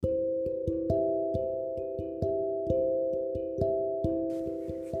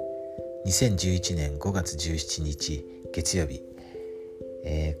2011年5月17日月曜日、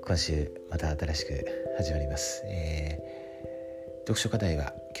今週また新しく始まります。読書課題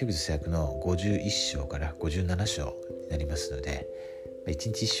は旧技術訳の51章から57章になりますので、1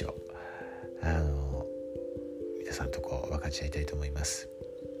日1章皆さんと分かち合いたいと思います。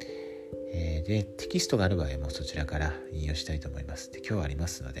でテキストがある場合もそちらから引用したいと思います。で今日はありま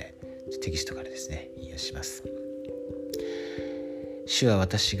すのでテキストからですね引用します。主は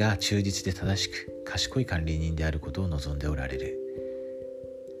私が忠実で正しく賢い管理人であることを望んでおられる。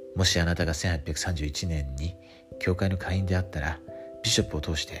もしあなたが1831年に教会の会員であったら、ビショップを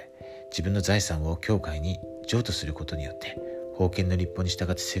通して自分の財産を教会に譲渡することによって封建の立法に従っ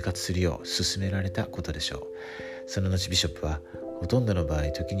て生活するよう勧められたことでしょう。その後ビショップはほとんどの場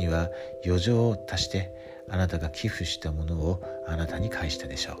合、時には余剰を足してあなたが寄付したものをあなたに返した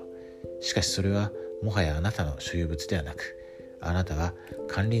でしょう。しかしそれはもはやあなたの所有物ではなく、あなたは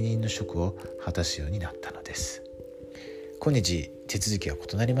管理人の職を果たすようになったのです。今日手続きは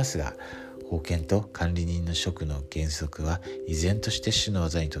異なりますが、封建と管理人の職の原則は依然として主の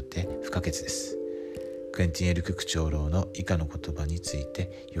技にとって不可欠です。クエンティン・エルク区長老の以下の言葉につい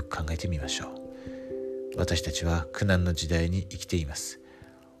てよく考えてみましょう。私たちは苦難の時代に生きています。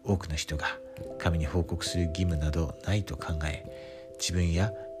多くの人が神に報告する義務などないと考え、自分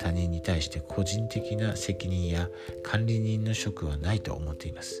や他人に対して個人的な責任や管理人の職はないと思って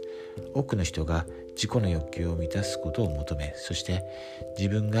います。多くの人が自己の欲求を満たすことを求め、そして自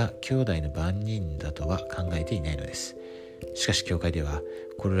分が兄弟の番人だとは考えていないのです。しかし教会では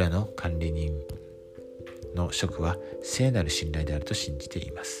これらの管理人の職は聖なる信頼であると信じて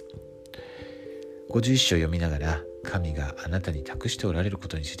います。51章を読みながら、神があなたに託しておられるこ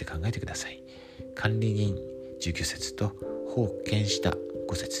とについて考えてください。管理人19節と封建した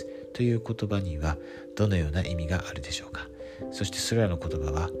5節という言葉にはどのような意味があるでしょうか。そしてそれらの言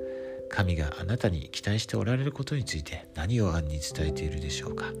葉は神があなたに期待しておられることについて何を暗に伝えているでし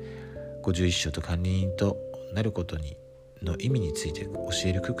ょうか。51章と管理人となることの意味について教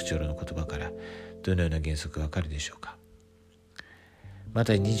える区長老の言葉からどのような原則がわかるでしょうか。マ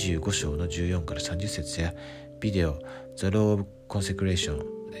タイ25章の14から30節やビデオ The Law of Consecration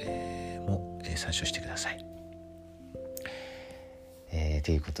も参照してください。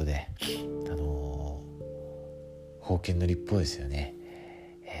ということで、封建の立法ですよね。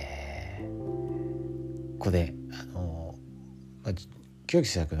ここで教義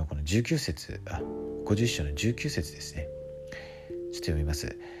施策のこの19節51章の19節ですね。ちょっと読みま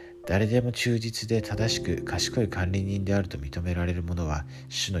す。誰でも忠実で正しく賢い管理人であると認められる者は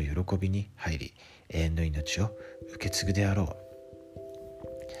主の喜びに入り、永遠の命を受け継ぐであろう。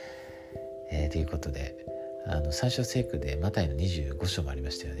ということで、参照聖句でマタイの25章もありま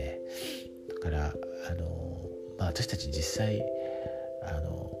したよね。だから私たち実際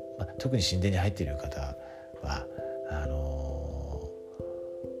特に神殿に入っている方は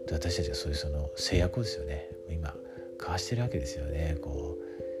私たちはそういうその制約をですよね、今交わしているわけですよね。こ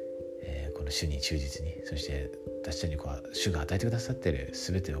の主に忠実に、そして私たちに主が与えてくださっている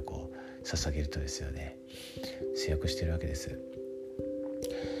全てを捧げるとですよね、制約しているわけです。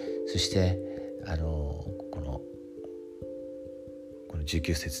そしてこの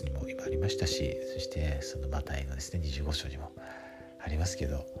19節にも今ありましたし、そしてそのマタイのですね25章にもありますけ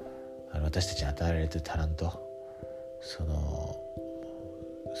ど、私たちに与えられているタラント、そ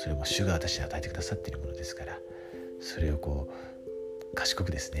れも主が私に与えてくださっているものですから、それを賢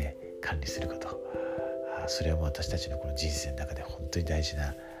くですね管理すること、それはもう私たちのこの人生の中で本当に大事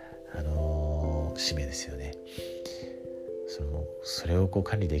な使命ですよね。それを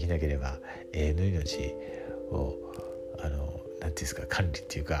管理できなければ永遠の命をなんていうんですか、管理っ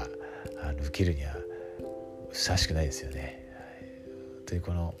ていうか受けるにはふさわしくないですよね。という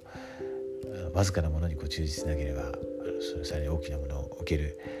このわずかなものに忠実なければさらに大きなものを受け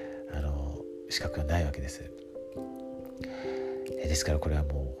る資格がないわけです。ですからこれはも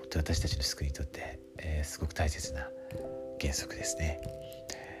う本当に私たちの救いにとって、すごく大切な原則ですね。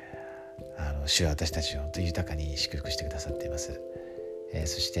主は私たちを本当に豊かに祝福してくださっています。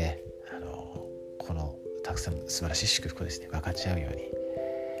そしてこのたくさん素晴らしい祝福をですね分かち合うように、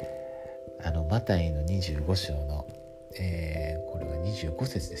マタイの25章の、これは25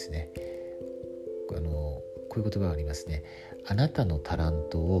節ですね。こういう言葉がありますね。あなたのタラン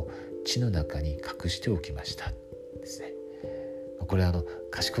トを地の中に隠しておきましたですね。これは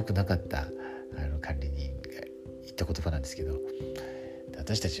賢くなかった管理人が言った言葉なんですけど、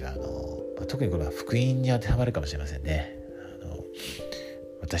私たちは特にこれは福音に当てはまるかもしれませんね。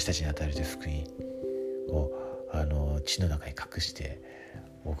私たちに与えられた福音を地の中に隠して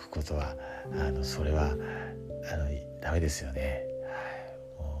置くことはそれはダメですよね。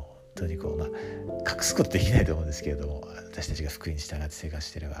もう本当に隠すことできないと思うんですけれども、私たちが福音に従って生活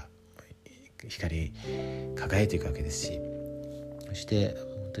していれば光り輝いていくわけですし、そして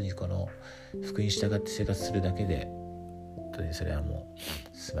本当にこの福音に従って生活するだけで本当にそれはも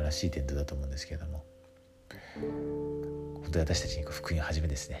う素晴らしい伝道だと思うんですけれども、本当に私たちに福音をはじめ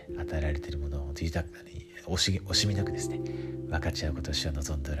ですね、与えられているものを豊かに惜しみなくですね分かち合うことを主は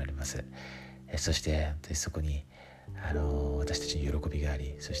望んでおられます。そして本当にそこに私たちに喜びがあ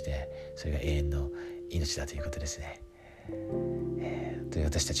り、そしてそれが永遠の命だということですね。本当に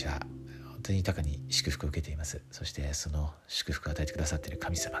私たちは本当に豊かに祝福を受けています。そしてその祝福を与えてくださっている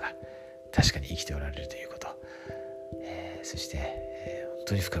神様が確かに生きておられるということ、そして、本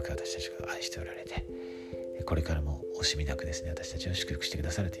当に深く私たちを愛しておられて、これからも惜しみなくですね私たちを祝福してく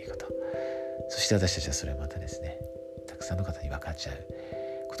ださるということ、そして私たちはそれをまたですねたくさんの方に分かち合う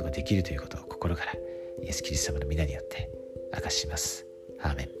ことができるということを心からイエス・キリスト様の皆によって明かします。ア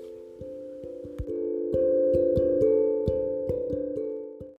ーメン。